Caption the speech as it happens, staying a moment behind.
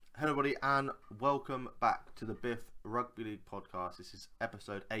everybody, and welcome back to the Biff Rugby League podcast. This is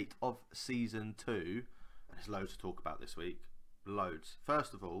episode 8 of season 2, and there's loads to talk about this week. Loads.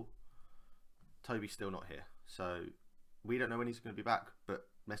 First of all, Toby's still not here, so we don't know when he's going to be back, but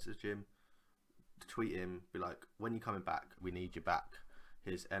message him, tweet him, be like, when you're coming back, we need you back.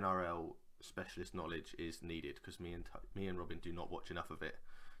 His NRL specialist knowledge is needed, because me and Robin do not watch enough of it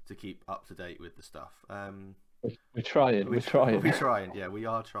to keep up to date with the stuff. We're trying. We're trying. Yeah, we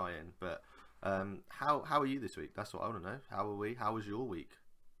are trying. But how are you this week? That's what I want to know. How are we? How was your week?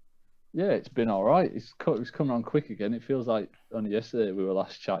 Yeah, it's been all right. It's coming on quick again. It feels like only yesterday we were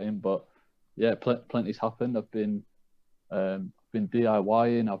last chatting, but yeah, plenty's happened. I've been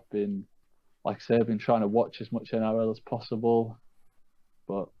DIYing. I've been, like I say, I've been trying to watch as much NRL as possible.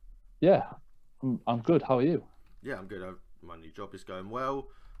 But yeah, I'm good. How are you? Yeah, I'm good. My new job is going well.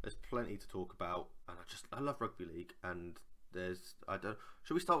 There's plenty to talk about, and I love rugby league. And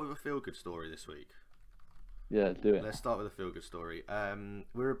should we start with a feel good story this week? Yeah, do it. Let's start with a feel good story.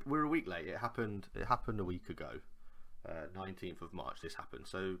 We're a week late. It happened a week ago, 19th of March. This happened,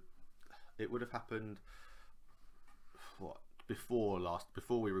 so it would have happened before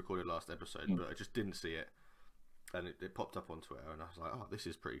we recorded last episode, but I just didn't see it, and it popped up on Twitter, and I was like, oh, this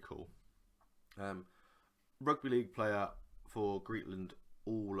is pretty cool. Rugby league player for Greetland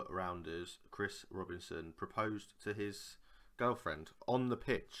all-rounders Chris Robinson proposed to his girlfriend on the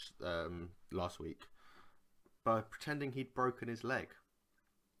pitch last week by pretending he'd broken his leg.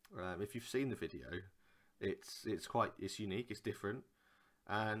 If you've seen the video, it's unique, it's different,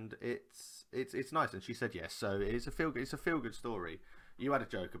 and it's nice. And she said yes, so it's a feel good story. You had a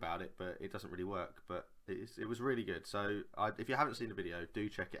joke about it, but it doesn't really work. But it was really good. So if you haven't seen the video, do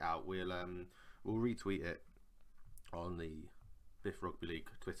check it out. We'll retweet it on the Biff Rugby League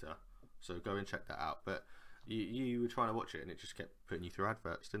Twitter, so go and check that out. But you were trying to watch it, and it just kept putting you through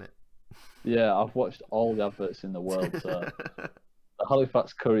adverts, didn't it? Yeah, I've watched all the adverts in the world. So the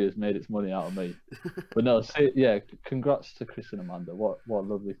Halifax Courier's made its money out of me. But no, congrats to Chris and Amanda. What a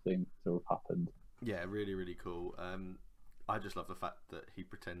lovely thing to have happened. Yeah, really, really cool. I just love the fact that he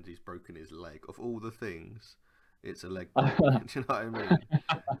pretends he's broken his leg. Of all the things, it's a leg break. Do you know what I mean?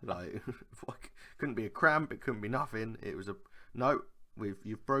 Like, couldn't be a cramp. It couldn't be nothing. It was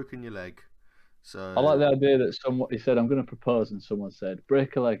you've broken your leg. So I like the idea that he said, I'm going to propose, and someone said,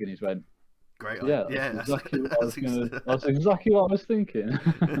 break a leg, and he's went, great idea. Yeah, that's exactly what I was thinking.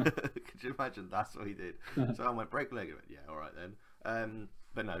 Could you imagine? That's what he did. So I went, break a leg. He went, yeah, all right then.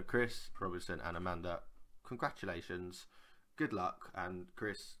 But no, Chris Robinson and Amanda, congratulations. Good luck. And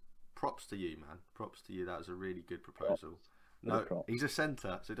Chris, props to you, man. Props to you. That was a really good proposal. No, he's a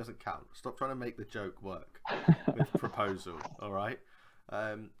centre, so it doesn't count. Stop trying to make the joke work with proposal, all right?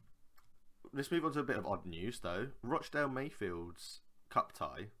 Let's move on to a bit of odd news, though. Rochdale Mayfield's cup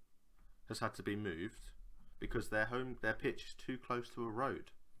tie has had to be moved because their pitch is too close to a road.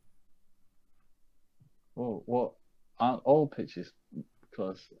 Well, what? Aren't all pitches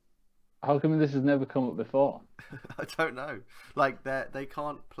close? How come this has never come up before? I don't know. Like, they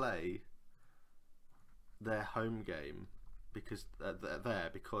can't play their home game because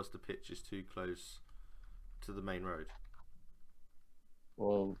because the pitch is too close to the main road.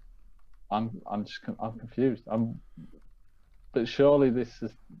 Well, I'm confused. But surely this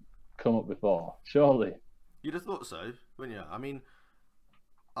has come up before. Surely. You'd have thought so, wouldn't you? I mean,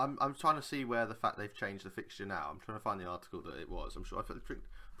 I'm trying to see where the fact they've changed the fixture now. I'm trying to find the article that it was.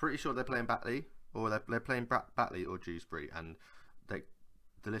 Pretty sure they're playing Batley, or they're playing Batley or Dewsbury, and the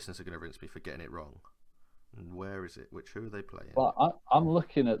listeners are going to rinse me for getting it wrong. And where is it? Who are they playing? Well, I'm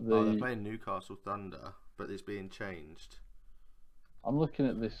looking at the. Oh, they're playing Newcastle Thunder, but it's being changed. I'm looking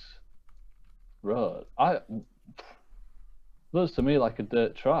at this road. Looks to me like a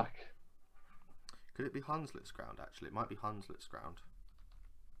dirt track. Could it be Hunslet's ground? Actually, it might be Hunslet's ground.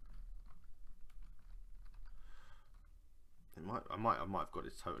 I might have got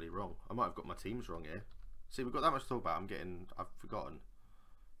it totally wrong. I might have got my teams wrong here. See, we've got that much to talk about. I've forgotten.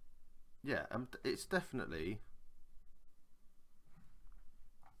 Yeah, it's definitely.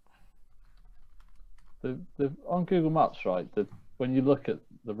 The on Google Maps, right? When you look at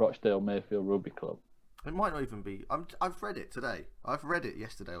the Rochdale Mayfield Rugby Club, it might not even be. I've read it today. I've read it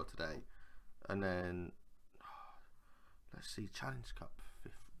yesterday or today, and then let's see. Challenge Cup.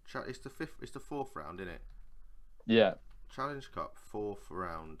 It's the fifth. It's the fourth round, isn't it? Yeah. Challenge Cup 4th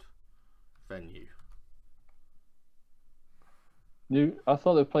round venue. I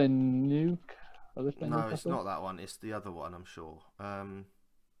thought they were playing No, it's not that one. It's the other one, I'm sure.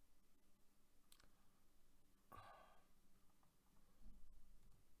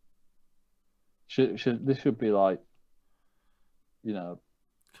 This should be like,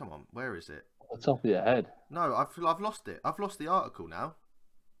 Come on, where is it? Off the top of your head. No, I've lost it. I've lost the article now.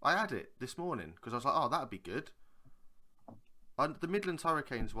 I had it this morning because I was like, oh, that'd be good. The Midlands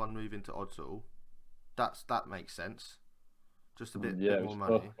Hurricanes one moving to Odsal. That makes sense. Just a bit more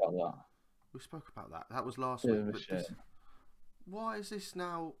money. Spoke about that. We spoke about that. That was last Yeah, week. But why is this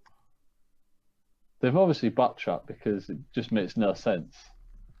now? They've obviously backtracked because it just makes no sense.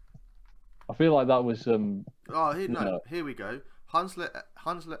 I feel like that was Here we go.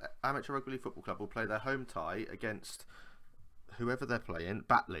 Hunslet Amateur Rugby League Football Club will play their home tie against whoever they're playing,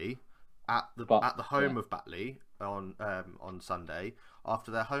 Batley, at the home of Batley on Sunday,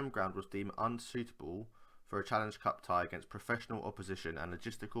 after their home ground was deemed unsuitable for a Challenge Cup tie against professional opposition, and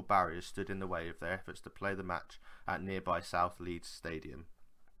logistical barriers stood in the way of their efforts to play the match at nearby South Leeds Stadium.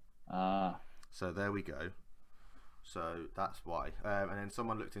 So there we go. So that's why. And then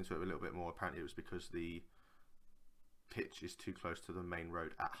someone looked into it a little bit more. Apparently it was because the pitch is too close to the main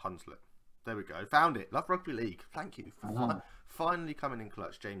road at Hunslet. There we go. Found it. Love Rugby League. Thank you for finally coming in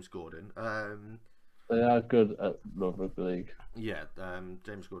clutch, James Gordon. They are good at Rugby League. Yeah,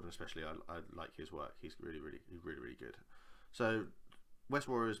 James Gordon especially. I like his work. He's really good. So West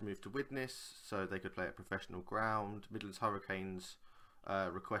Warriors moved to Widnes so they could play at professional ground. Midlands Hurricanes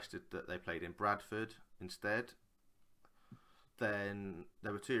requested that they played in Bradford instead. Then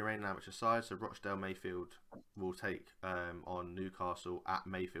there were two remaining amateur sides. So Rochdale Mayfield will take on Newcastle at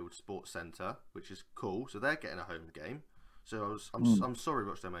Mayfield Sports Centre, which is cool. So they're getting a home game. So I'm sorry,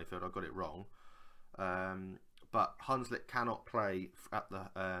 Rochdale Mayfield, I got it wrong. But Hunslet cannot play at the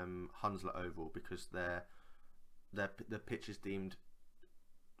Hunslet Oval because the pitch is deemed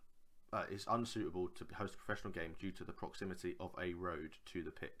is unsuitable to host a professional game due to the proximity of a road to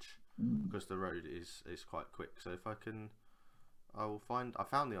the pitch, because the road is quite quick. So if I can, I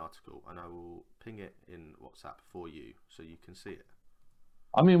found the article and I will ping it in WhatsApp for you so you can see it.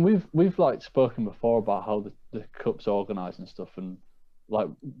 I mean, we've like spoken before about how the cup's organised and stuff, and like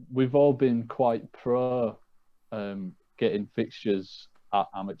we've all been quite pro getting fixtures at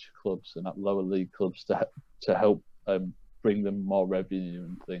amateur clubs and at lower league clubs to help bring them more revenue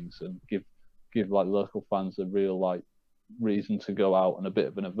and things, and give like local fans a real like reason to go out and a bit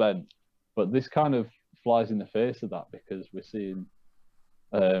of an event. But this kind of flies in the face of that, because we're seeing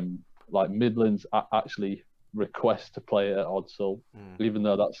like Midlands actually request to play at Odsal, even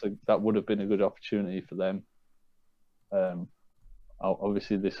though that would have been a good opportunity for them.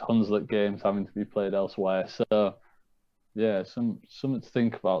 Obviously, this Hunslet game's having to be played elsewhere, so yeah, something to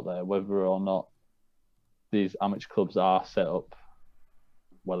think about there, whether or not these amateur clubs are set up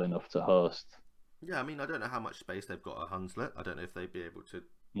well enough to host. Yeah, I mean, I don't know how much space they've got at Hunslet. I don't know if they'd be able to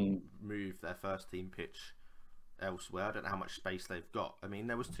move their first team pitch elsewhere. I don't know how much space they've got. I mean,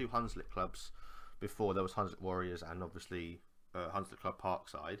 there was two Hunslet clubs before. There was Hunslet Warriors and obviously Hunslet Club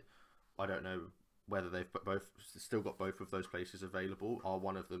Parkside. I don't know whether they've still got both of those places available. Are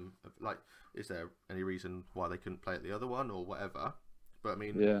one of them like? Is there any reason why they couldn't play at the other one or whatever? But I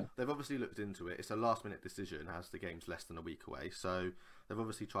mean, they've obviously looked into it. It's a last-minute decision as the game's less than a week away. So they've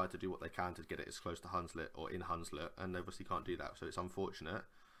obviously tried to do what they can to get it as close to Hunslet or in Hunslet, and they obviously can't do that. So it's unfortunate.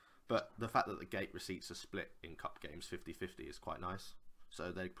 But the fact that the gate receipts are split in cup games 50-50 is quite nice.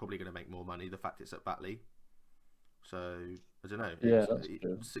 So they're probably going to make more money. The fact it's at Batley. So I don't know. Yeah,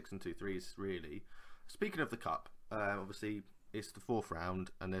 6 and 2 3s really. Speaking of the cup, obviously it's the fourth round,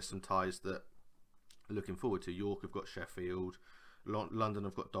 and there's some ties that I'm looking forward to. York have got Sheffield. London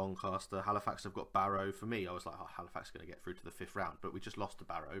have got Doncaster. Halifax have got Barrow. For me, I was like, Halifax is going to get through to the fifth round, but we just lost to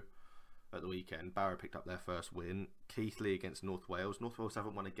Barrow at the weekend. Barrow picked up their first win. Keighley against North Wales. North Wales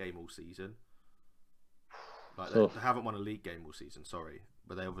haven't won a game all season. Like they haven't won a league game all season, sorry,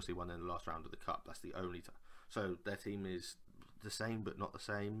 but they obviously won in the last round of the cup. That's the only time. So their team is the same but not the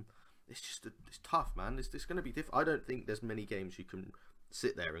same. It's just it's tough, man. It's going to be different. I don't think there's many games you can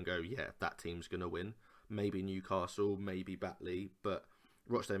sit there and go, yeah, that team's going to win. Maybe Newcastle, maybe Batley, but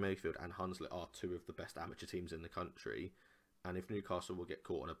Rochdale Mayfield and Hunslet are two of the best amateur teams in the country. And if Newcastle will get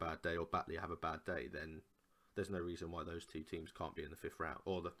caught on a bad day or Batley have a bad day, then there's no reason why those two teams can't be in the fifth round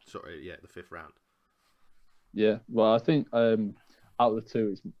the fifth round. Yeah, well, I think out of the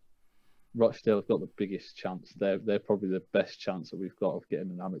two, it's Rochdale's got the biggest chance. They're probably the best chance that we've got of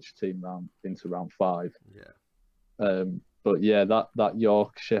getting an amateur team into round 5. Yeah. But yeah, that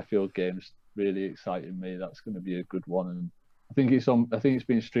York Sheffield game's really exciting me. That's going to be a good one, and I think it's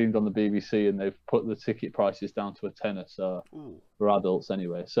been streamed on the BBC, and they've put the ticket prices down to a tenner, so for adults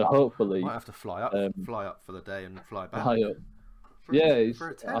anyway. So hopefully, might have to fly up for the day and fly back. For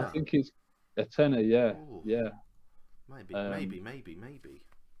a tenner. I think it's a tenner. Yeah, Ooh. yeah. Maybe.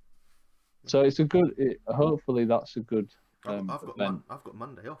 So it's a good. Hopefully, that's a good event. I've got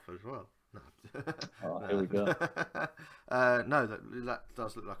Monday off as well. No, Oh, here no, we go. no. That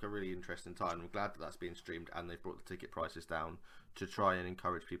does look like a really interesting time. I'm glad that that's being streamed and they've brought the ticket prices down to try and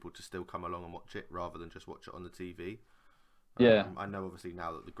encourage people to still come along and watch it rather than just watch it on the TV. Yeah, I know obviously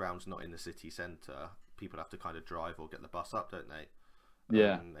now that the ground's not in the city centre, people have to kind of drive or get the bus up, don't they?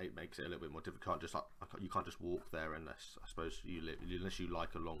 yeah, It makes it a little bit more difficult. You can't just walk there unless I suppose unless you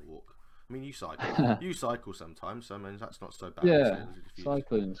like a long walk. I mean, you cycle. You cycle sometimes, so I mean that's not so bad, is yeah. it?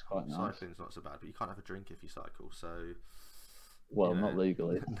 Cycling's quite nice. Cycling's not so bad, but you can't have a drink if you cycle. So, Well, not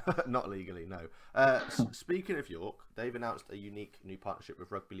legally. not legally, no. Speaking of York, they've announced a unique new partnership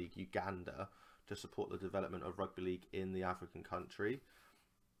with Rugby League Uganda to support the development of rugby league in the African country.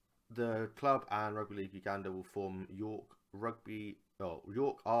 The club and Rugby League Uganda will form York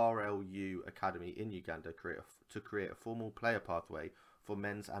RLU Academy in Uganda to create a formal player pathway for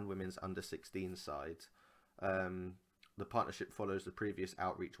men's and women's under-16 sides. The partnership follows the previous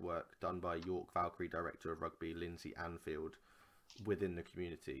outreach work done by York Valkyrie Director of Rugby Lindsay Anfield within the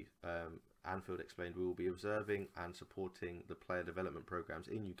community. Anfield explained, "We will be observing and supporting the player development programs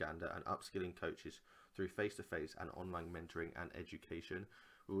in Uganda and upskilling coaches through face-to-face and online mentoring and education.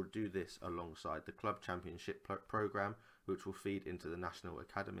 We will do this alongside the club championship program, which will feed into the National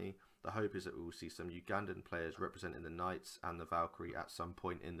Academy. The hope is that we will see some Ugandan players representing the Knights and the Valkyrie at some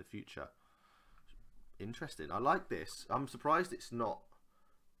point in the future." Interesting. I like this. I'm surprised it's not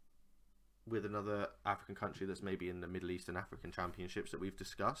with another African country that's maybe in the Middle East and African championships that we've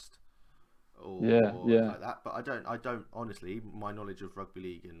discussed, or like that. But I don't honestly. My knowledge of rugby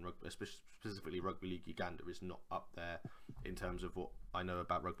league and specifically rugby league Uganda is not up there in terms of what I know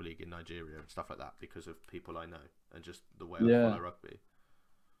about rugby league in Nigeria and stuff like that because of people I know and just the way I follow rugby.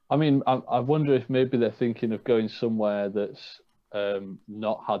 I mean, I wonder if maybe they're thinking of going somewhere that's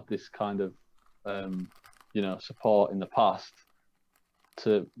not had this kind of support in the past.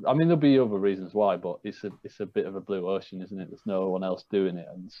 I mean, there'll be other reasons why, but it's a bit of a blue ocean, isn't it? There's no one else doing it,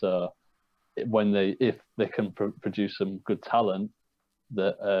 and so if they can produce some good talent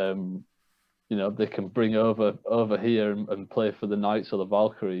that they can bring over here and play for the Knights or the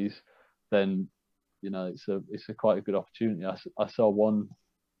Valkyries, then it's a quite a good opportunity. I saw one.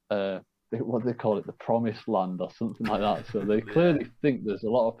 What they call it, the Promised Land or something like that. So they clearly think there's a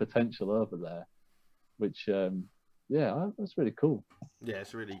lot of potential over there, which that's really cool. Yeah,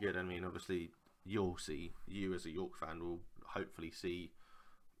 it's really good. I mean, obviously, you as a York fan will hopefully see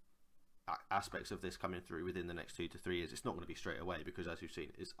aspects of this coming through within the next 2 to 3 years. It's not going to be straight away because, as you've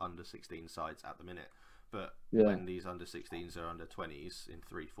seen, it's under 16 sides at the minute. But when these under 16s are under 20s in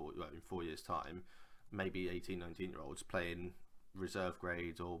 4 years' time, maybe 18, 19-year-olds playing reserve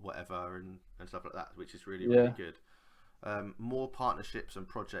grades or whatever and stuff like that, which is really good. More partnerships and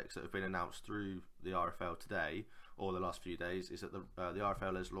projects that have been announced through the RFL today or the last few days is that the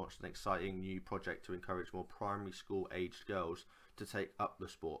RFL has launched an exciting new project to encourage more primary school aged girls to take up the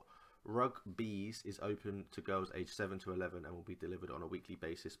sport. Rugby's is open to girls aged 7 to 11 and will be delivered on a weekly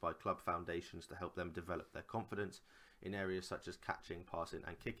basis by club foundations to help them develop their confidence in areas such as catching, passing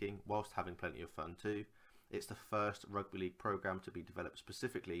and kicking, whilst having plenty of fun too. It's the first rugby league programme to be developed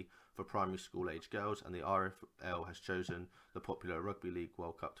specifically for primary school age girls, and the RFL has chosen the popular Rugby League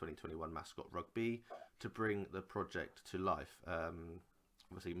World Cup 2021 mascot Rugby to bring the project to life.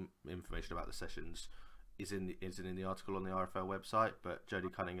 Obviously, information about the sessions isn't in the article on the RFL website, but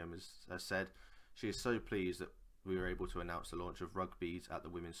Jodie Cunningham has said she is so pleased that we were able to announce the launch of Rugby's at the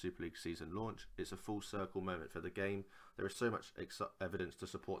Women's Super League season launch. It's a full circle moment for the game. There is so much evidence to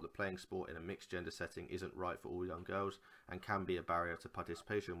support that playing sport in a mixed gender setting isn't right for all young girls and can be a barrier to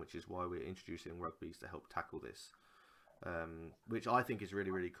participation, which is why we're introducing Rugby's to help tackle this, which I think is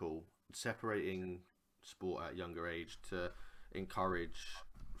really, really cool. Separating sport at a younger age to encourage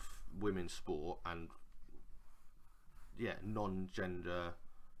women's sport and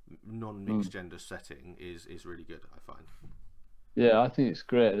non-mixed gender setting is really good, I find. Yeah, I think it's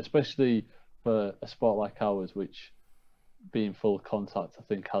great, especially for a sport like ours, which being full contact, I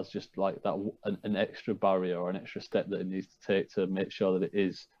think has just like that an extra barrier or an extra step that it needs to take to make sure that it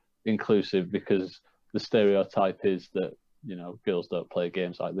is inclusive, because the stereotype is that girls don't play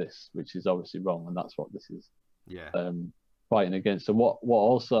games like this, which is obviously wrong, and that's what this is fighting against. And what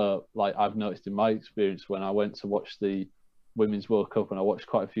also, like, I've noticed in my experience when I went to watch the Women's World Cup and I watched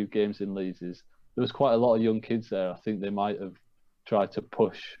quite a few games in Leeds, is there was quite a lot of young kids there. I think they might have tried to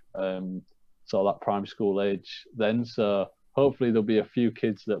push that primary school age then. So hopefully there'll be a few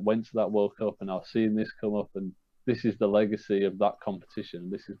kids that went to that World Cup and are seeing this come up, and this is the legacy of that competition.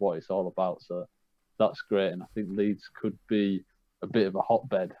 This is what it's all about. So that's great, and I think Leeds could be a bit of a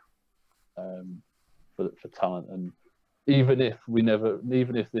hotbed for talent. And even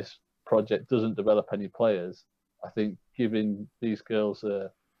if this project doesn't develop any players, I think giving these girls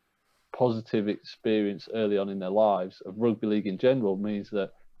a positive experience early on in their lives of rugby league in general means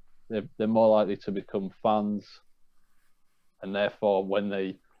that they're more likely to become fans, and therefore when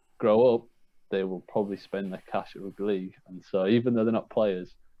they grow up, they will probably spend their cash at rugby league. And so even though they're not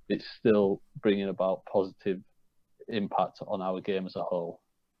players, it's still bringing about positive impact on our game as a whole.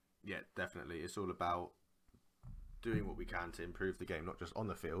 Yeah, definitely. It's all about doing what we can to improve the game, not just on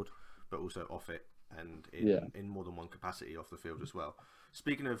the field, but also off it and in more than one capacity off the field as well.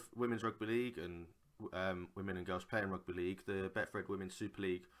 Speaking of women's rugby league and women and girls playing rugby league, the Betfred Women's Super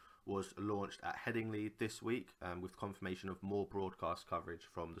League was launched at Headingley this week with confirmation of more broadcast coverage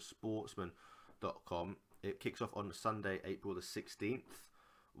from thesportsman.com. It kicks off on Sunday, April the 16th,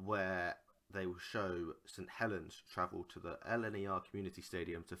 where they will show St Helens travel to the LNER Community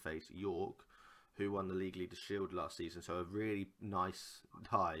Stadium to face York, who won the League Leaders Shield last season. So a really nice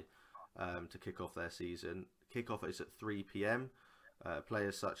tie to kick off their season. Kick-off is at 3 p.m.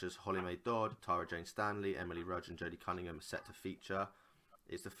 Players such as Holly Mae Dodd, Tara Jane Stanley, Emily Rudge and Jodie Cunningham are set to feature.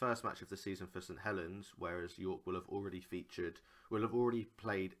 It's the first match of the season for St Helens, whereas York will have already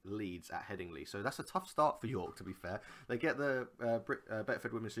played Leeds at Headingley. So that's a tough start for York, to be fair. They get the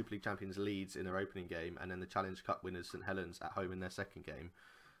Betfred Women's Super League champions Leeds in their opening game, and then the Challenge Cup winners St Helens at home in their second game.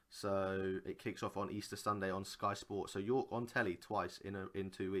 So it kicks off on Easter Sunday on Sky Sports. So York on telly twice in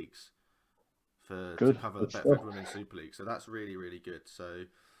 2 weeks to cover the Betfred Women's Super League. So that's really, really good. So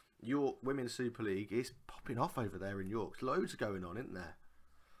York Women's Super League is popping off over there in York. Loads going on, isn't there?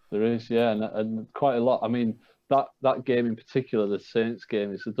 There is, yeah, and quite a lot. I mean, that game in particular, the Saints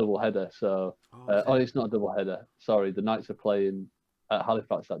game, is a double header. So, it's not a double header. Sorry, the Knights are playing at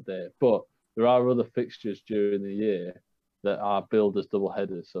Halifax that day. But there are other fixtures during the year that are billed as double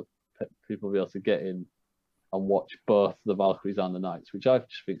headers, so people will be able to get in and watch both the Valkyries and the Knights, which I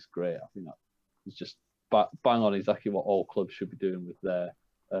just think is great. I think that is just bang on exactly what all clubs should be doing with their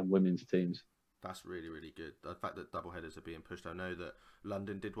women's teams. That's really, really good. The fact that double headers are being pushed. I know that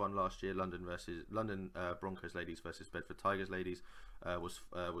London did one last year. London Broncos ladies versus Bedford Tigers ladies was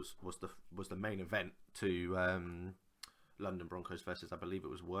the main event to London Broncos versus, I believe it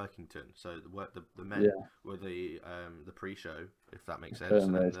was Workington. So the men were the pre-show, if that makes sense,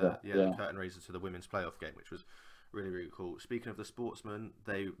 and then the curtain raiser to the women's playoff game, which was really, really cool. Speaking of the Sportsman,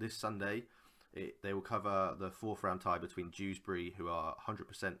 this Sunday. They will cover the fourth round tie between Dewsbury, who are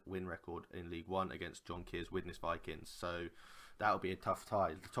 100% win record in League One, against John Keir's Widnes Vikings. So that'll be a tough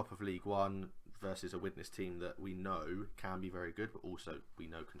tie. The top of League One versus a Widnes team that we know can be very good, but also we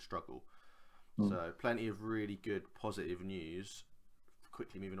know can struggle. So plenty of really good positive news.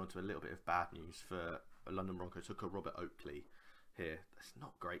 Quickly moving on to a little bit of bad news for London Broncos hooker Robert Oakley here. That's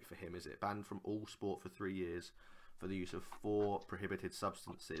not great for him, is it? Banned from all sport for 3 years. For the use of 4 prohibited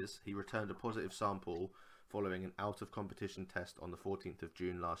substances. He returned a positive sample following an out-of-competition test on the 14th of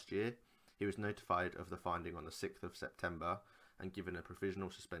June last year. He was notified of the finding on the 6th of September and given a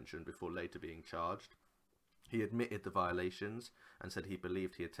provisional suspension before later being charged. He admitted the violations and said he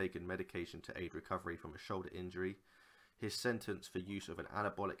believed he had taken medication to aid recovery from a shoulder injury. His sentence for use of an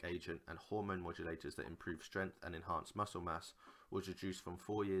anabolic agent and hormone modulators that improve strength and enhance muscle mass was reduced from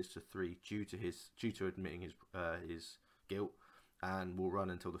 4 years to 3 due to admitting his guilt, and will run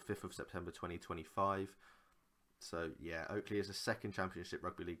until the 5th of September 2025. So yeah, Oakley is a second Championship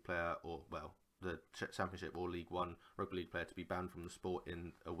Rugby League player, the Championship or League One Rugby League player to be banned from the sport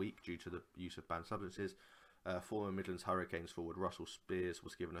in a week due to the use of banned substances. Former Midlands Hurricanes forward Russell Spears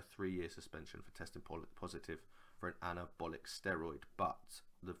was given a 3-year suspension for testing positive for an anabolic steroid, but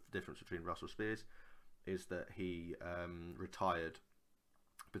the difference between Russell Spears is that he retired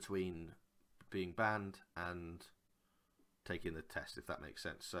between being banned and taking the test, if that makes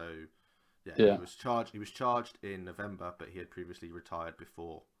sense. So he was charged in November, but he had previously retired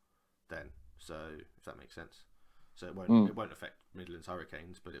before then. So if that makes sense. So it won't affect Midlands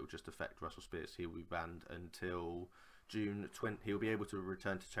Hurricanes, but it will just affect Russell Spears. He will be banned until June 20. He'll be able to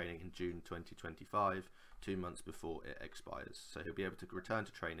return to training in June 2025, 2 months before it expires. So he'll be able to return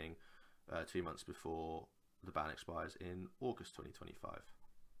to training 2 months before the ban expires in August 2025.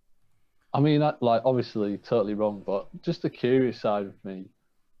 I mean, obviously totally wrong, but just the curious side of me,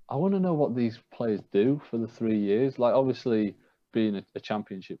 I want to know what these players do for the 3 years. Like, obviously, being a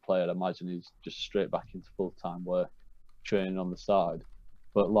championship player, I imagine he's just straight back into full-time work, training on the side.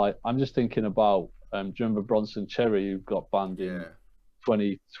 But, like, I'm just thinking about, do you remember Bronson Cherry, who got banned in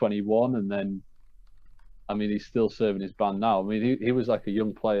 2021, and then, I mean, he's still serving his ban now. I mean, he was like a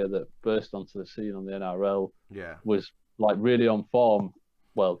young player that burst onto the scene on the NRL, was, like, really on form,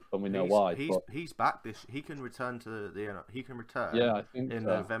 well, and we know why. But He's back this. He can return to the. He can return. yeah, I think in so.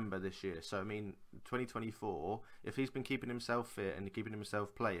 November this year. So I mean, 2024. If he's been keeping himself fit and keeping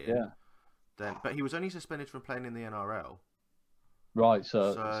himself playing, Yeah. then. But he was only suspended from playing in the NRL. Right.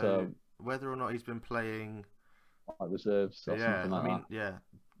 So So whether or not he's been playing, like reserves or yeah, something like I mean, that. yeah.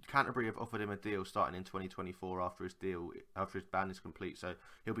 Canterbury have offered him a deal starting in 2024 after his ban is complete. So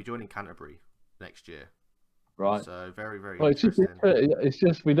he'll be joining Canterbury next year. Right. So very, very Well, interesting. it's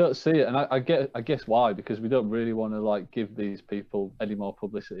just we don't see it, and I guess why, because we don't really want to like give these people any more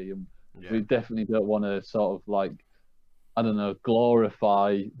publicity, and Yeah. we definitely don't want to sort of like, I don't know,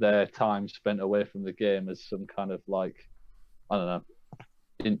 glorify their time spent away from the game as some kind of like, I don't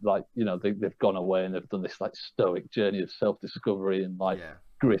know, like, you know, they've gone away and they've done this like stoic journey of self-discovery and like Yeah.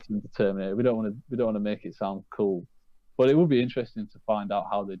 grit and determination. We don't want to make it sound cool, but it would be interesting to find out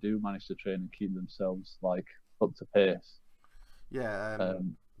how they do manage to train and keep themselves like up to pace. Yeah.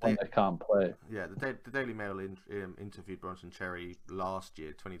 When they can't play. Yeah, the Daily Mail interviewed Bronson Cherry last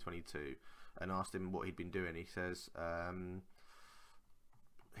year, 2022, and asked him what he'd been doing. He says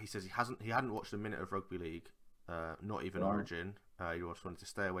he hadn't watched a minute of rugby league, not even Origin. He just wanted to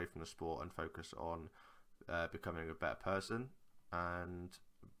stay away from the sport and focus on becoming a better person and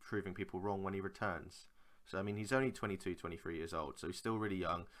proving people wrong when he returns. So I mean, he's only 22, 23 years old, so he's still really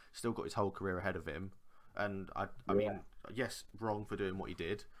young. Still got his whole career ahead of him. And I mean, yes, wrong for doing what he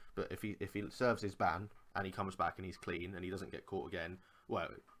did, but if he serves his ban and he comes back and he's clean and he doesn't get caught again, well,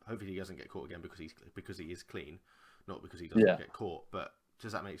 hopefully he doesn't get caught again because he is clean, not because he doesn't get caught. But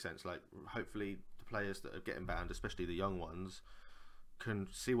does that make sense? Like, hopefully the players that are getting banned, especially the young ones, can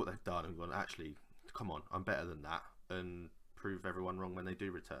see what they've done and go, actually, come on, I'm better than that, and prove everyone wrong when they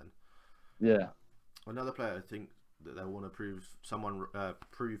do return. Yeah. Another player I think that they want to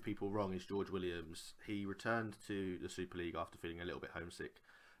prove people wrong is George Williams. He returned to the Super League after feeling a little bit homesick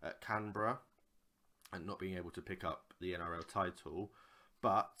at Canberra and not being able to pick up the NRL title,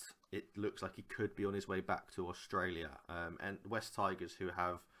 but it looks like he could be on his way back to Australia. And West Tigers, who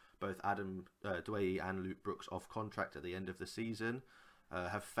have both Adam Dwyer and Luke Brooks off contract at the end of the season,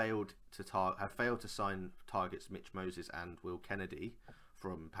 have failed to sign targets Mitch Moses and Will Kennedy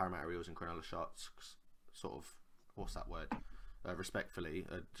from Parramatta Eels and Cronulla Sharks. Sort of, what's that word? Respectfully,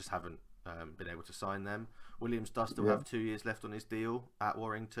 just haven't been able to sign them. Williams does still have 2 years left on his deal at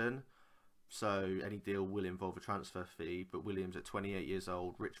Warrington, so any deal will involve a transfer fee. But Williams, at 28 years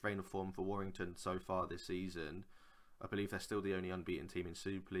old, rich vein of form for Warrington so far this season. I believe they're still the only unbeaten team in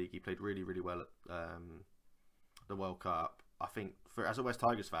Super League. He played really, really well at the World Cup. I think, as a West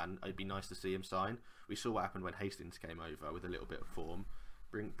Tigers fan, it'd be nice to see him sign. We saw what happened when Hastings came over with a little bit of form.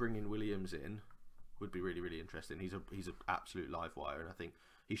 Bringing Williams in would be really, really interesting. He's an absolute live wire, and I think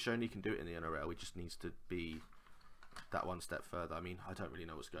he's shown he can do it in the NRL. He just needs to be that one step further. I mean, I don't really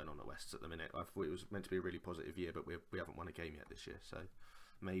know what's going on at Wests at the minute. I thought it was meant to be a really positive year, but we haven't won a game yet this year. So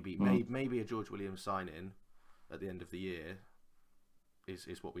maybe a George Williams sign-in at the end of the year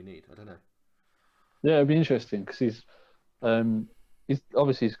is what we need. I don't know. Yeah, it'd be interesting because he's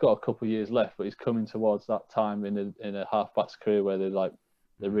obviously he's got a couple of years left, but he's coming towards that time in a halfback's career where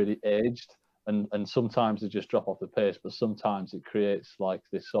they're really aged. And sometimes they just drop off the pace, but sometimes it creates like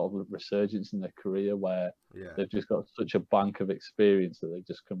this sort of resurgence in their career where they've just got such a bank of experience that they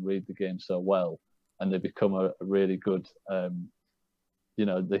just can read the game so well, and they become a really good,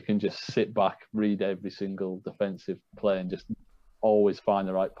 they can just sit back, read every single defensive play, and just always find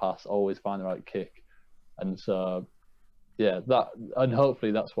the right pass, always find the right kick, and so and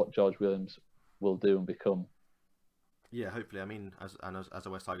hopefully that's what George Williams will do and become. Yeah, hopefully. I mean, as a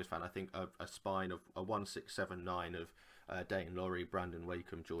West Tigers fan, I think a spine of a 1-6-7-9 of Dayton Laurie, Brandon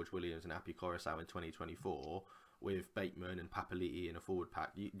Wakeham, George Williams, and Api Coruscant in 2024, with Bateman and Papali'i in a forward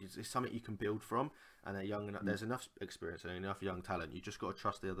pack, it's something you can build from. And they're young, and there's enough experience and enough young talent. You just got to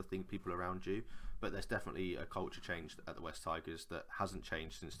trust the other people around you. But there's definitely a culture change at the West Tigers that hasn't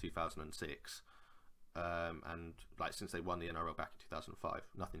changed since 2006, and like since they won the NRL back in 2005,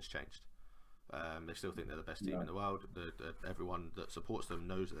 nothing's changed. They still think they're the best team in the world. Everyone that supports them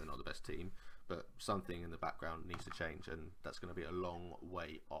knows that they're not the best team, but something in the background needs to change, and that's going to be a long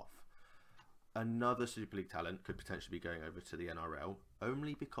way off. Another Super League talent could potentially be going over to the NRL,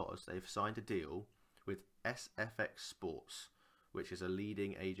 only because they've signed a deal with SFX Sports, which is a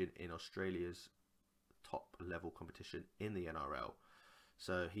leading agent in Australia's top level competition in the NRL.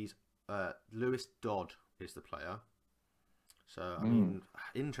 So he's Lewis Dodd is the player. So, I mean,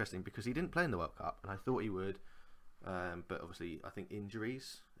 interesting because he didn't play in the World Cup, and I thought he would. But obviously, I think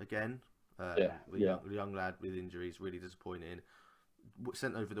injuries again. The young lad with injuries, really disappointing.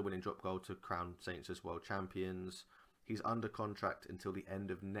 Sent over the winning drop goal to crown Saints as world champions. He's under contract until the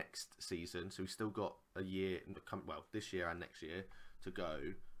end of next season, so he's still got a year, well, this year and next year to go.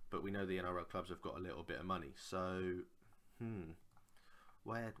 But we know the NRL clubs have got a little bit of money, so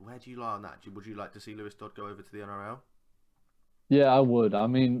where do you lie on that? Would you like to see Lewis Dodd go over to the NRL? Yeah, I would. I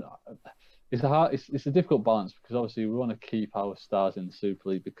mean, it's a difficult balance because obviously we want to keep our stars in the Super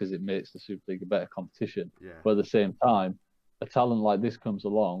League because it makes the Super League a better competition. Yeah. But at the same time, a talent like this comes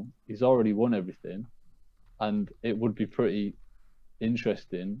along, he's already won everything, and it would be pretty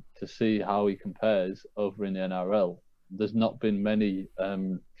interesting to see how he compares over in the NRL. There's not been many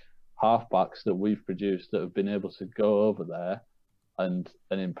halfbacks that we've produced that have been able to go over there and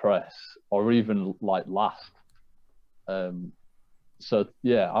impress, or even like last. So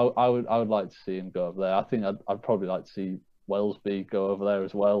yeah, I would like to see him go over there. I think I'd probably like to see Wellesby go over there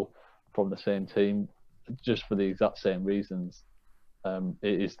as well from the same team, just for the exact same reasons.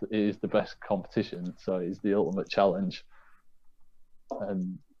 It is the best competition, so it's the ultimate challenge.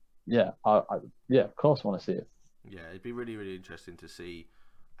 And yeah, I of course want to see it. Yeah, it'd be really, really interesting to see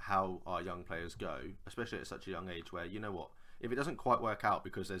how our young players go, especially at such a young age where, you know what, if it doesn't quite work out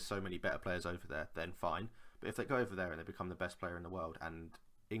because there's so many better players over there, then fine. But if they go over there and they become the best player in the world and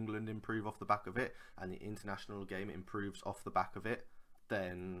England improve off the back of it and the international game improves off the back of it,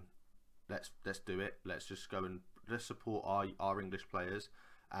 then let's do it. Let's just go and let's support our English players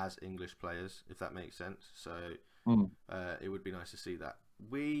as English players, if that makes sense. So it would be nice to see that.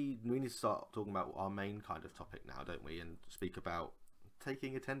 We need to start talking about our main kind of topic now, don't we? And speak about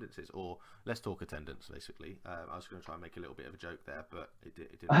taking attendances, or let's talk attendance, basically. I was going to try and make a little bit of a joke there, but it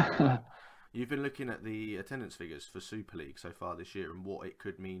didn't really work. You've been looking at the attendance figures for Super League so far this year and what it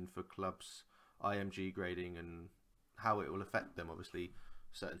could mean for clubs' IMG grading and how it will affect them. Obviously,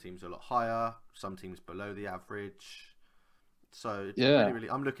 certain teams are a lot higher, some teams below the average. So it's really,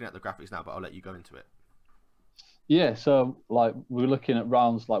 I'm looking at the graphics now, but I'll let you go into it. Yeah, so like we're looking at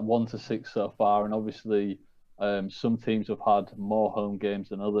rounds like 1 to 6 so far, and obviously some teams have had more home games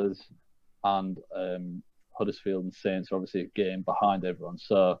than others, and Huddersfield and Saints are obviously a game behind everyone.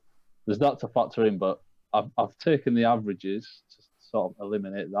 So there's that to factor in, but I've taken the averages to sort of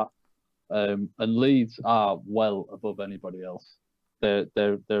eliminate that. And Leeds are well above anybody else.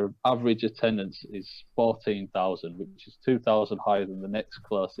 Their average attendance is 14,000, which is 2,000 higher than the next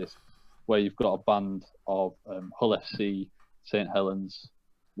closest, where you've got a band of Hull FC, St Helens,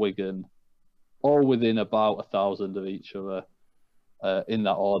 Wigan, all within about 1,000 of each other in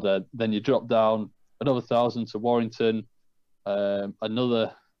that order. Then you drop down another 1,000 to Warrington,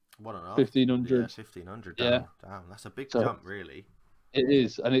 another 1,500. Yeah, 1,500 down. Yeah. Damn, that's a big jump, really. It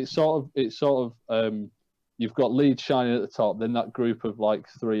is, and it's sort of you've got Leeds shining at the top, then that group of like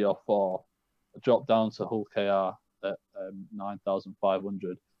 3 or 4 drop down to Hull KR at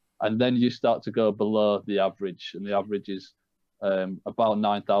 9,500, and then you start to go below the average, and the average is about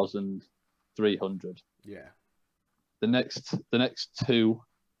 9,300. Yeah. The next two,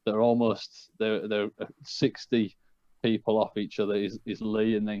 they're 60 people off each other is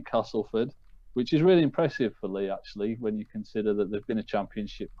Leigh and then Castleford, which is really impressive for Leigh, actually, when you consider that they've been a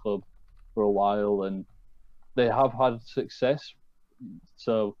championship club for a while and they have had success.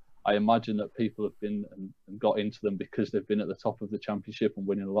 So I imagine that people have been and got into them because they've been at the top of the championship and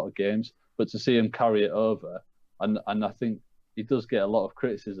winning a lot of games. But to see him carry it over, and I think he does get a lot of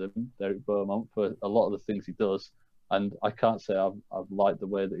criticism, Derek Beaumont, for a lot of the things he does. And I can't say I've liked the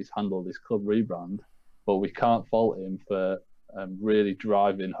way that he's handled his club rebrand, but we can't fault him for really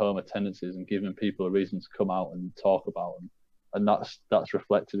driving home attendances and giving people a reason to come out and talk about them. And that's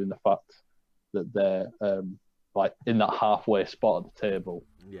reflected in the fact that they're like in that halfway spot at the table.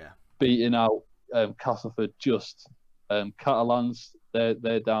 Yeah. Beating out Castleford just. Catalans,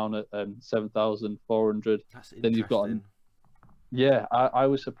 they're down at 7,400. That's interesting. Then you've got I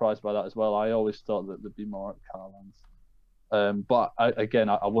was surprised by that as well. I always thought that there'd be more at Catalans. But I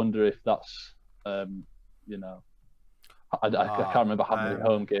wonder if that's I can't remember how many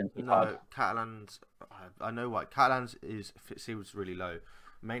home games we've had. Catalans, I know why. Catalans seems really low,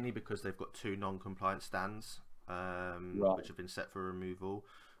 mainly because they've got 2 non-compliant stands, which have been set for removal.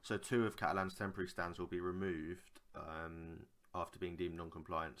 So 2 of Catalan's temporary stands will be removed after being deemed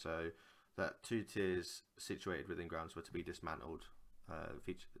non-compliant. So that 2 tiers situated within grounds were to be dismantled.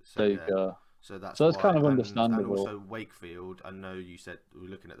 There you go. So that's kind of understandable. And also Wakefield, I know you said we're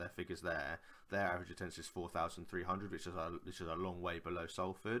looking at their figures there. Their average attendance is 4,300, which is a long way below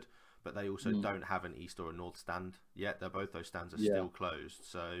Salford. But they also don't have an east or a north stand yet. Both those stands are still closed.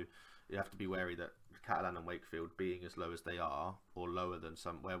 So you have to be wary that Catalan and Wakefield being as low as they are, or lower than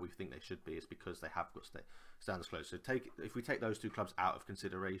where we think they should be, is because they have got standards close. So if we take those two clubs out of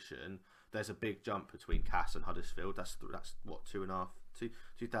consideration, there's a big jump between Cass and Huddersfield. That's what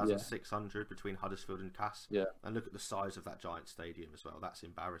 2,600 between Huddersfield and Cass. Yeah. And look at the size of that giant stadium as well. That's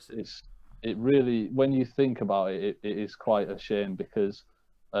embarrassing. It really, when you think about it, it is quite a shame because,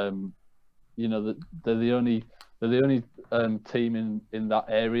 you know, they're the only team in that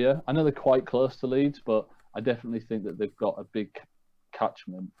area. I know they're quite close to Leeds, but I definitely think that they've got a big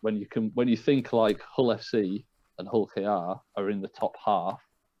catchment. When you think like Hull FC and Hull KR are in the top half,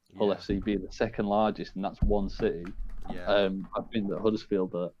 Hull FC being the second largest, and that's one city. Yeah. I think that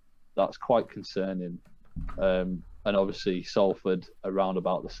Huddersfield that's quite concerning. And obviously Salford around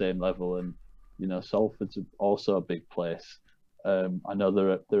about the same level, and you know Salford's also a big place. I know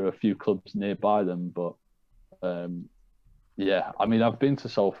there are a few clubs nearby them, but yeah, I mean I've been to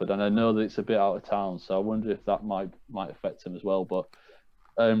Salford and I know that it's a bit out of town, so I wonder if that might affect them as well. But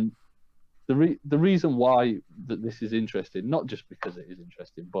the reason why that this is interesting, not just because it is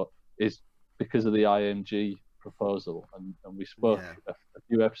interesting, but is because of the IMG proposal, and we spoke a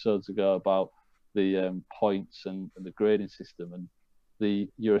few episodes ago about the points and the grading system, and the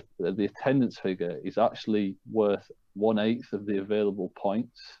attendance figure is actually worth 1/8 of the available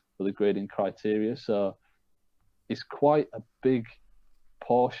points for the grading criteria. So it's quite a big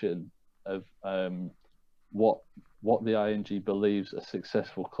portion of what the IMG believes a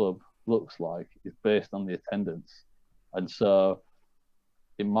successful club looks like is based on the attendance, and so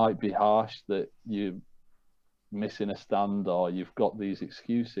it might be harsh that you're missing a stand or you've got these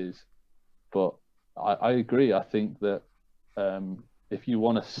excuses. But I agree. I think that if you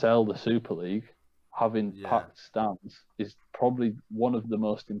want to sell the Super League, having packed stands is probably one of the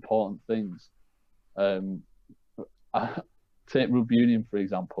most important things. Take Rugby Union, for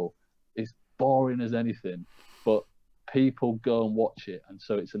example. It's boring as anything, but people go and watch it, and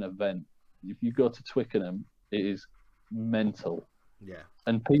so it's an event. If you go to Twickenham, it is mental. Yeah.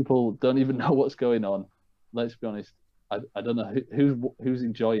 And people don't even know what's going on. Let's be honest. I don't know who's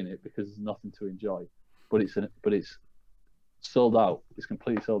enjoying it because there's nothing to enjoy, but it's sold out. It's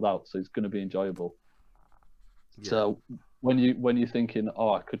completely sold out, so it's going to be enjoyable. Yeah. So when you're thinking,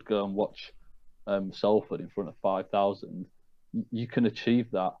 I could go and watch Salford in front of 5,000, you can achieve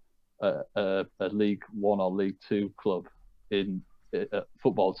that at a League One or League Two club in a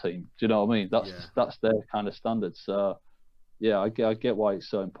football team. Do you know what I mean? That's their kind of standard. So yeah, I get why it's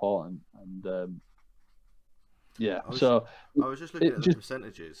so important. And I was just looking at the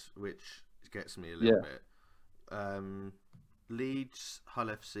percentages, which gets me a little bit. Leeds, Hull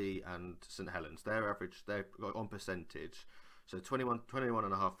FC, and St Helens, their average, they're on percentage. So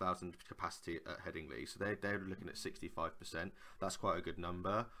 21,500 capacity at Headingley. So they're looking at 65%. That's quite a good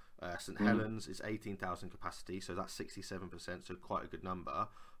number. St Helens is 18,000 capacity, so that's 67%. So quite a good number.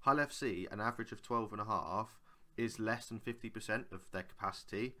 Hull FC, an average of 12.5, is less than 50% of their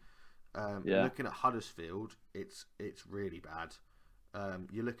capacity. Looking at Huddersfield, it's really bad.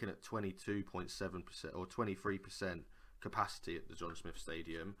 You're looking at 22.7% or 23% capacity at the John Smith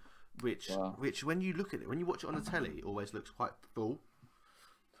Stadium, which when you look at it, when you watch it on the telly, it always looks quite full,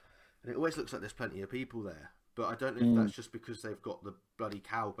 and it always looks like there's plenty of people there. But I don't know if that's just because they've got the bloody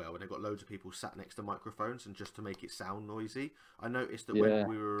cowbell and they've got loads of people sat next to microphones and just to make it sound noisy. I noticed that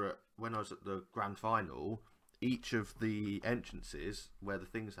when I was at the grand final, each of the entrances where the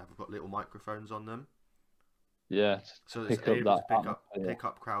things have got little microphones on them. Yeah. So it's able to pick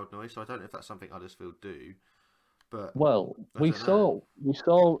up crowd noise. So I don't know if that's something Huddersfield do. But we saw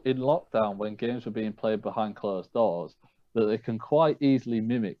in lockdown when games were being played behind closed doors that they can quite easily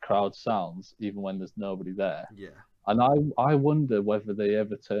mimic crowd sounds even when there's nobody there. Yeah. And I wonder whether they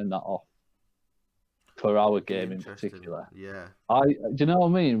ever turn that off for our game in particular. Yeah. Do you know what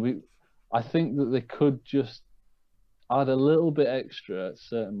I mean? I think that they could just add a little bit extra at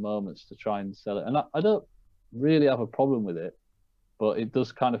certain moments to try and sell it. And I don't really have a problem with it, but it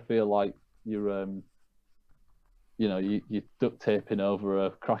does kind of feel like you're you're duct taping over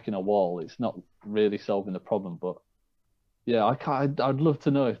a crack in a wall. It's not really solving the problem, but yeah, I'd love to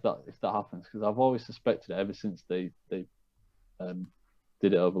know if that happens, because I've always suspected it ever since they did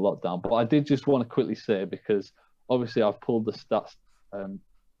it over lockdown. But I did just want to quickly say, because obviously I've pulled the stats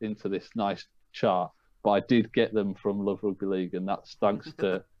into this nice chart, but I did get them from Love Rugby League, and that's thanks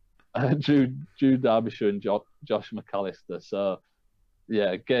to Drew Derbyshire and Josh McAllister. So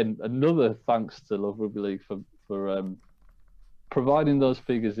yeah, again, another thanks to Love Rugby League for providing those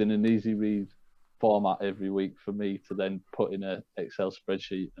figures in an easy read format every week for me to then put in an Excel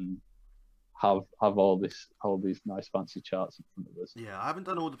spreadsheet and have all these nice fancy charts in front of us. Yeah, I haven't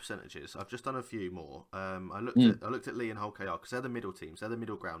done all the percentages. I've just done a few more. I looked at Lee and Hull KR because they're the middle teams. They're the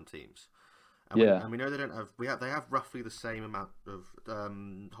middle ground teams. And we know they don't have. They have roughly the same amount of.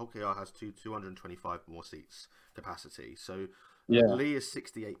 Hull KR has 225 more seats capacity. So Lee is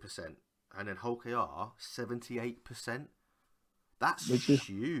 68%, and then Hull KR 78%. That's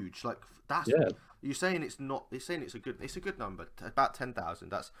huge. Like that's you're saying it's not. You're saying it's a good number. About 10,000.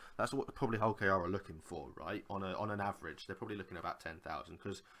 That's what probably Hull KR are looking for, right? On an average, they're probably looking at about 10,000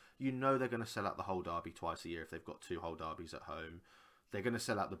 because you know they're going to sell out the whole derby twice a year if they've got 2 whole derbies at home. They're going to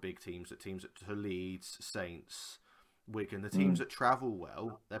sell out the big teams to Leeds, Saints, Wigan. The teams that travel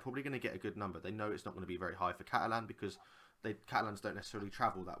well, they're probably going to get a good number. They know it's not going to be very high for Catalan because Catalans don't necessarily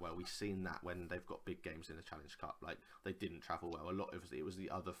travel that well. We've seen that when they've got big games in the Challenge Cup. Like, they didn't travel well. A lot of it was the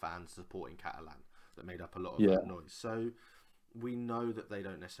other fans supporting Catalan that made up a lot of that noise. So we know that they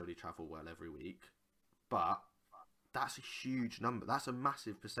don't necessarily travel well every week, but that's a huge number. That's a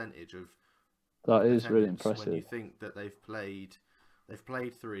massive percentage of. That is really impressive. When you think that they've played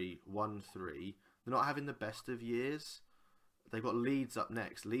 3, won 3. They're not having the best of years. They've got Leeds up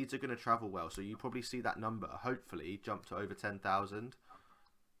next. Leeds are going to travel well, so you probably see that number hopefully jump to over 10,000.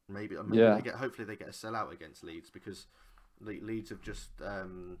 Maybe hopefully they get a sellout against Leeds because Leeds have just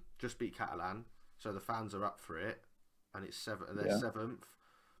beat Catalan, so the fans are up for it, and it's they're 7th.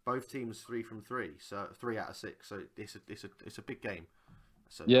 Both teams 3 from 3, so 3 out of 6. So it's a big game.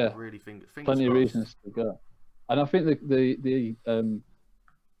 So I really think plenty of reasons to go. And I think the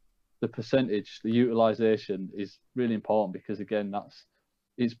percentage, the utilisation is really important because again,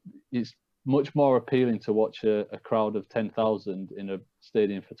 it's much more appealing to watch a crowd of 10,000 in a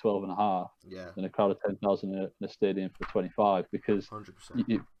stadium for 12.5 than a crowd of 10,000 in a stadium for 25 because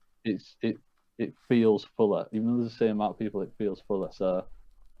 100%. It feels fuller. Even though there's the same amount of people, it feels fuller. So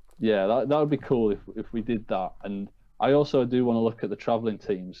that would be cool if we did that. And I also do want to look at the travelling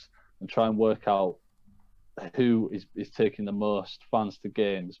teams and try and work out who is taking the most fans to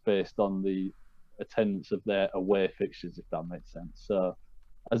games based on the attendance of their away fixtures, if that makes sense. So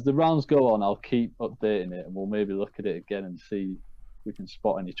as the rounds go on, I'll keep updating it and we'll maybe look at it again and see if we can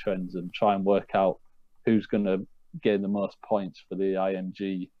spot any trends and try and work out who's going to gain the most points for the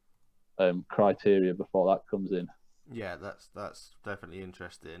IMG criteria before that comes in. Yeah, that's definitely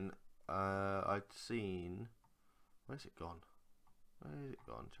interesting. I'd seen... Where's it gone?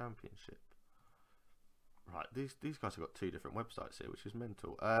 Championship. Right, these guys have got 2 different websites here, which is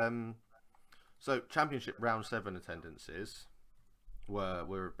mental. So Championship round 7 attendances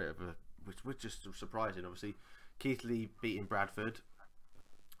were a bit of a, which was just surprising. Obviously, Keighley beating Bradford,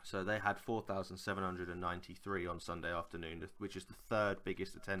 so they had 4,793 on Sunday afternoon, which is the 3rd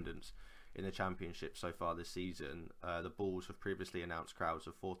biggest attendance in the Championship so far this season. The Bulls have previously announced crowds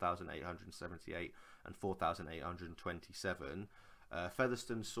of 4,878 and 4,827.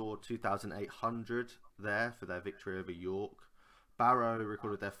 Featherstone saw 2,800 there for their victory over York. Barrow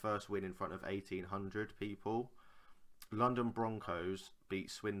recorded their first win in front of 1,800 people. London Broncos beat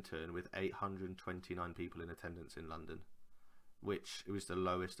Swinton with 829 people in attendance in London, which was the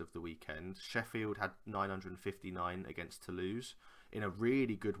lowest of the weekend. Sheffield had 959 against Toulouse in a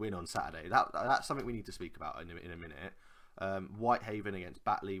really good win on Saturday. That's something we need to speak about in a minute. Whitehaven against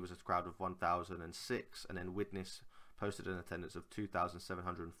Batley was a crowd of 1,006, and then Widnes posted an attendance of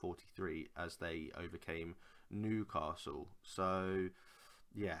 2,743 as they overcame Newcastle. So,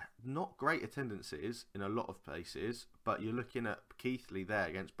 not great attendances in a lot of places, but you're looking at Keighley there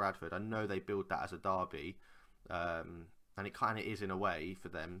against Bradford. I know they build that as a derby, and it kind of is in a way for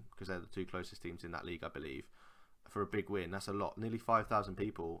them because they're the 2 closest teams in that league, I believe. For a big win, that's a lot. Nearly 5,000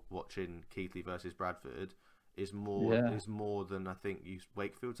 people watching Keighley versus Bradford is more than I think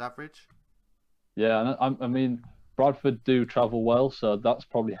Wakefield's average. Yeah, and I mean, Bradford do travel well, so that's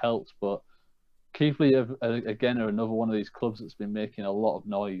probably helped. But Keighley, again, are another one of these clubs that's been making a lot of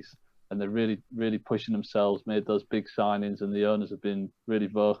noise, and they're really, really pushing themselves, made those big signings, and the owners have been really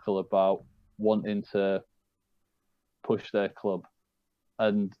vocal about wanting to push their club.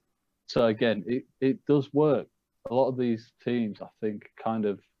 And so, again, it does work. A lot of these teams, I think, kind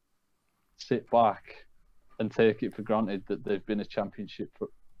of sit back and take it for granted that they've been a championship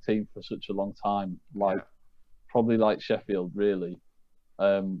team for such a long time, probably like Sheffield, really.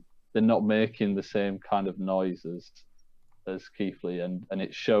 They're not making the same kind of noise as Keighley, and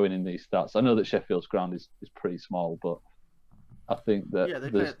it's showing in these stats. I know that Sheffield's ground is pretty small, but I think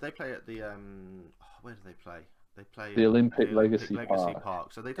that they play at the where do they play? They play the Olympic Legacy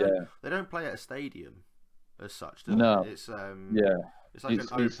Park. So they don't play at a stadium as such. Do no, they? It's like an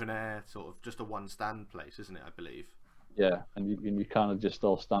open air sort of just a one stand place, isn't it? I believe. Yeah, and you kind of just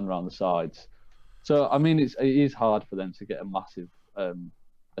all stand around the sides. So I mean, it is hard for them to get a massive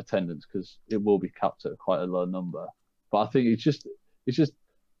attendance because it will be capped at quite a low number. But I think it's just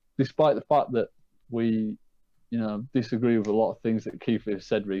despite the fact that we disagree with a lot of things that Keith has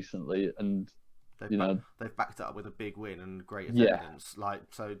said recently, and They've you ba- know, they've backed it up with a big win and great yeah, attendance. Like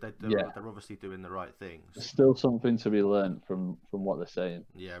so, yeah, they're obviously doing the right there's things. still something to be learned from what they're saying.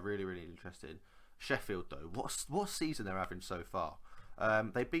 Yeah, really, really interesting. Sheffield though, what season they're having so far?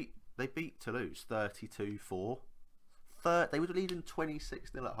 They beat Toulouse 32-4. They were leading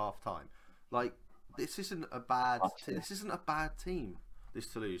 26-0 at half time. Like this isn't a bad Massive. this isn't a bad team. This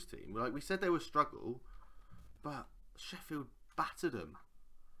Toulouse team. Like we said, they would struggle, but Sheffield battered them,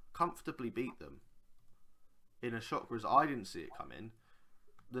 comfortably beat them in a shock. Whereas I didn't see it coming.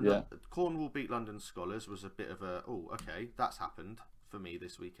 Yeah, Cornwall beat London Scholars was a bit of a okay, that's happened for me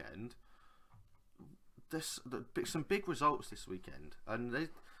this weekend. Some big results this weekend, and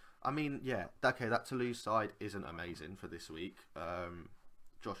I mean, yeah, okay, that Toulouse side isn't amazing for this week.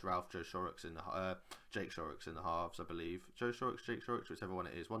 Josh Ralph, Jake Shorrock's in the halves, I believe. Joe Shorrock's, Jake Shorrock's, whichever one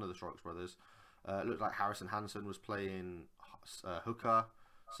it is, one of the Shorrock's brothers. Looked like Harrison Hansen was playing hooker,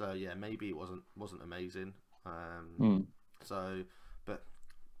 so yeah, maybe it wasn't amazing. mm. So, but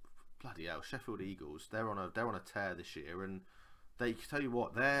bloody hell, Sheffield Eagles, they're on a tear this year, and they tell you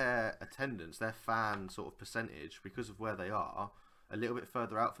what, their attendance, their fan sort of percentage, because of where they are, a little bit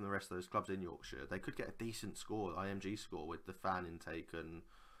further out from the rest of those clubs in Yorkshire, they could get a decent score, IMG score, with the fan intake and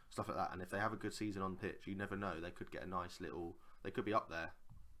stuff like that. And if they have a good season on pitch, you never know, they could get a nice little, they could be up there.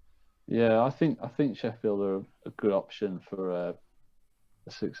 Yeah. I think Sheffield are a good option for a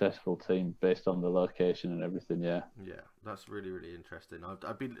successful team based on the location and everything. Yeah, Yeah, that's really, really interesting.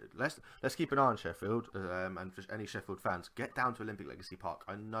 I've been let's keep an eye on Sheffield, and for any Sheffield fans, get down to Olympic Legacy Park.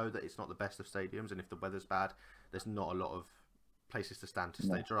 I know that it's not the best of stadiums, and if the weather's bad, there's not a lot of places to stand to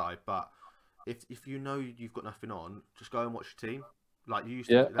stay no. dry. But if you know you've got nothing on, just go and watch your team. Like you used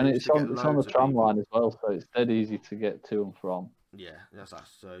to, Yeah, they and used it's to get on the loads of tram people. line as well, so it's dead easy to get to and from. Yeah, that's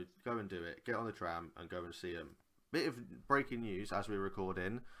us. So go and do it. Get on the tram and go and see them. Bit of breaking news as we're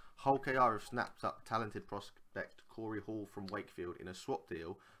recording. Hull KR have snapped up talented prospect Corey Hall from Wakefield in a swap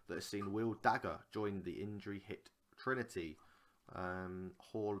deal that has seen Will Dagger join the injury-hit Trinity.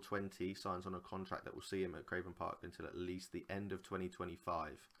 Hall 20 signs on a contract that will see him at Craven Park until at least the end of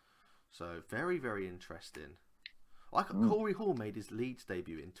 2025. So very, very interesting. Corey Hall made his Leeds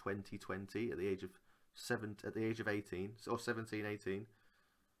debut in 2020 at the age of 18 or 17, 18.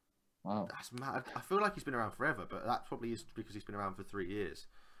 Wow. That's mad. I feel like he's been around forever, but that probably is because he's been around for 3 years.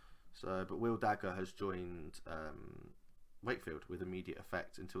 So, but Will Dagger has joined Wakefield with immediate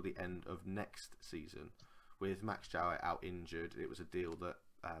effect until the end of next season. With Max Jowett out injured, it was a deal that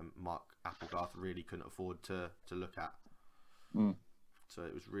Mark Applegarth really couldn't afford to look at. Mm. So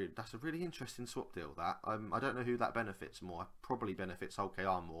that's a really interesting swap deal. That I don't know who that benefits more. Probably benefits Hull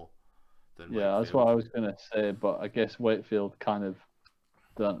KR more than Yeah, that's Wakefield. what I was going to say, but I guess Wakefield kind of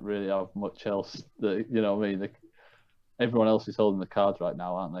don't really have much else that, what I mean? Everyone else is holding the cards right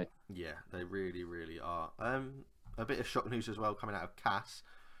now, aren't they? Yeah, they really, really are. A bit of shock news as well coming out of Cass.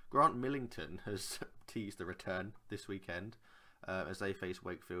 Grant Millington has teased a return this weekend as they face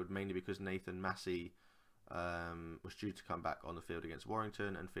Wakefield, mainly because Nathan Massey was due to come back on the field against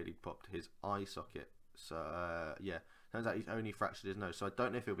Warrington and feared he'd popped his eye socket. So, yeah, turns out he's only fractured his nose. So I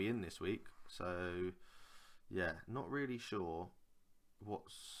don't know if he'll be in this week. So, yeah, not really sure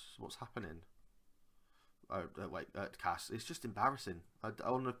what's happening. Oh, wait, Cass. It's just embarrassing.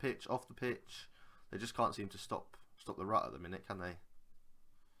 On the pitch, off the pitch, they just can't seem to stop the rut at the minute, can they?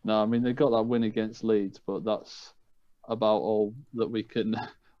 No, I mean, they got that win against Leeds, but that's about all that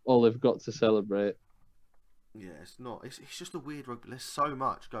all they've got to celebrate. Yeah, it's not. It's just a weird rugby. There's so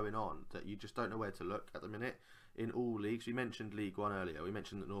much going on that you just don't know where to look at the minute in all leagues. We mentioned League One earlier. We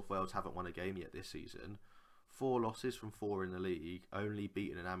mentioned that North Wales haven't won a game yet this season. 4 losses from 4 in the league, only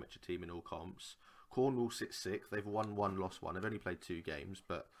beaten an amateur team in all comps. Cornwall sits 6th. They've won 1, lost 1. They've only played 2 games,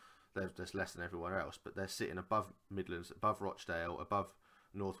 but there's less than everywhere else. But they're sitting above Midlands, above Rochdale, above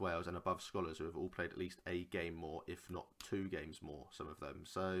North Wales, and above Scholars, who have all played at least a game more, if not 2 games more, some of them.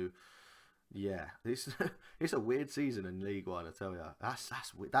 So, yeah, it's a weird season in League One, I tell you.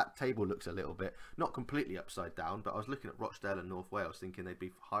 That table looks a little bit, not completely upside down, but I was looking at Rochdale and North Wales thinking they'd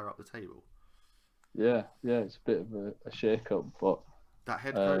be higher up the table. Yeah, it's a bit of a shake-up, but That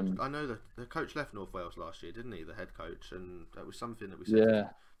head coach, I know the coach left North Wales last year, didn't he? The head coach, and that was something that we said. yeah,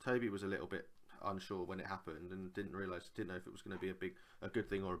 Toby was a little bit unsure when it happened and didn't know if it was going to be a good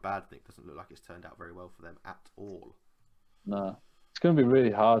thing or a bad thing. Doesn't look like it's turned out very well for them at all. no. It's going to be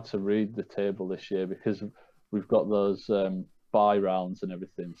really hard to read the table this year because we've got those bye rounds and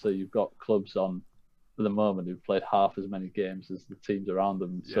everything. So you've got clubs on at the moment who've played half as many games as the teams around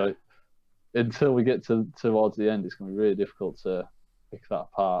them. Yeah. So until we get towards the end, it's going to be really difficult to pick that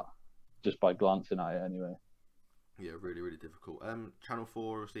apart just by glancing at it anyway. Yeah, really, really difficult. Channel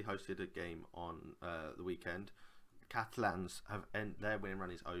 4 obviously hosted a game on the weekend. Catalans their winning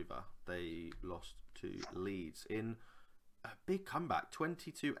run is over. They lost to Leeds in a big comeback,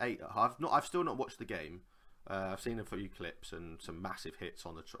 22-8 at half. I've still not watched the game. I've seen a few clips and some massive hits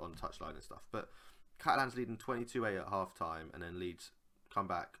on the touchline and stuff. But Catalans leading 22-8 at half time, and then Leeds come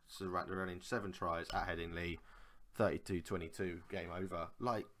back, so they're running 7 tries at Headingley, 32-22, game over.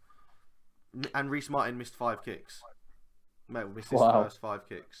 And Reece Martin missed 5 kicks. Mate, missed his first 5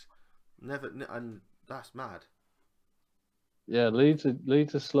 kicks. And that's mad. Yeah, Leeds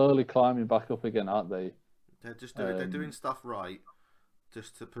are slowly climbing back up again, aren't they? They're doing stuff right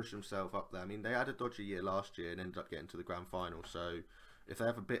just to push themselves up there. I mean, they had a dodgy year last year and ended up getting to the grand final. So if they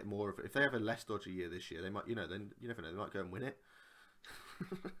have a bit more if they have a less dodgy year this year, they might, then you never know, they might go and win it.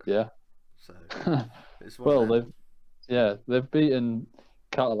 Yeah. So it's they've beaten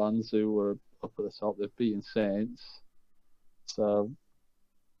Catalans, who were up at the top. They've beaten Saints. So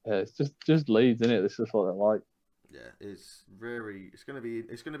yeah, it's just Leeds, isn't it? This is what they're like. Yeah, it's going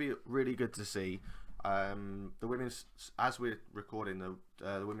to be really good to see. The women's, as we're recording,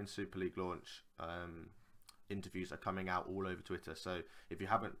 the Women's Super League launch interviews are coming out all over Twitter. So if you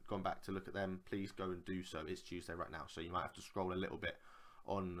haven't gone back to look at them, please go and do so. It's Tuesday right now, so you might have to scroll a little bit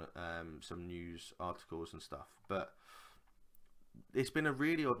on some news articles and stuff. But it's been a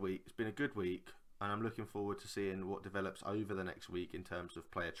really odd week. It's been a good week, and I'm looking forward to seeing what develops over the next week in terms of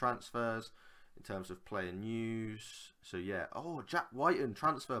player transfers, in terms of player news. So yeah. Oh, Jack Whiten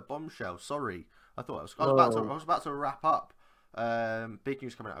transfer bombshell. Sorry, I was about to wrap up. Big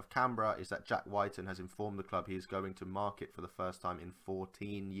news coming out of Canberra is that Jack Whiten has informed the club he is going to market for the first time in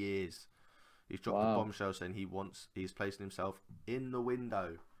 14 years. He's dropped a bombshell saying he's placing himself in the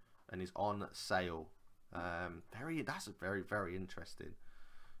window and is on sale. That's very, very interesting.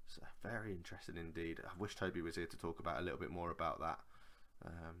 It's very interesting indeed. I wish Toby was here to talk about a little bit more about that.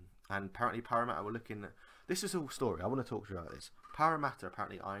 And apparently Parramatta were looking at... This is a story. I want to talk to you about this. Parramatta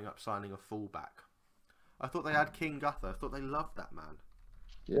apparently eyeing up signing a fullback. I thought they had King Guther. I thought they loved that man.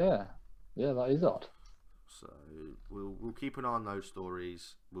 Yeah, that is odd. So we'll keep an eye on those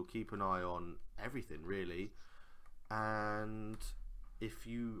stories. We'll keep an eye on everything, really. And if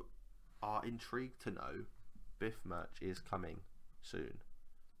you are intrigued to know, Biff merch is coming soon.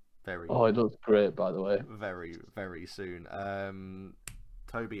 It looks great, by the way. Very, very soon.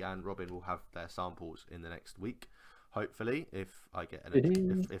 Toby and Robin will have their samples in the next week, hopefully, if I get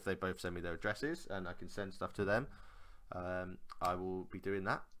if they both send me their addresses and I can send stuff to them. I will be doing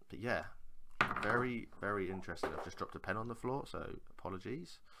that. But yeah, very, very interesting. I've just dropped a pen on the floor, so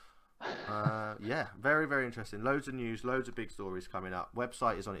apologies. Yeah, very, very interesting. Loads of news, loads of big stories coming up.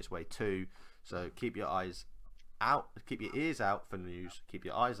 Website is on its way too, so keep your eyes out, keep your ears out for news, keep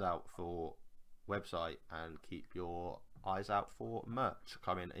your eyes out for website, and keep your eyes out for merch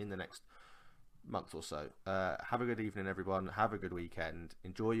coming in the next month or so. Have a good evening, everyone. Have a good weekend.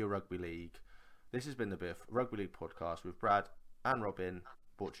 Enjoy your rugby league. This has been the Biff Rugby League podcast with Brad and Robin,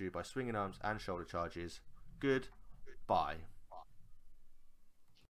 brought to you by Swinging Arms and Shoulder Charges. Goodbye.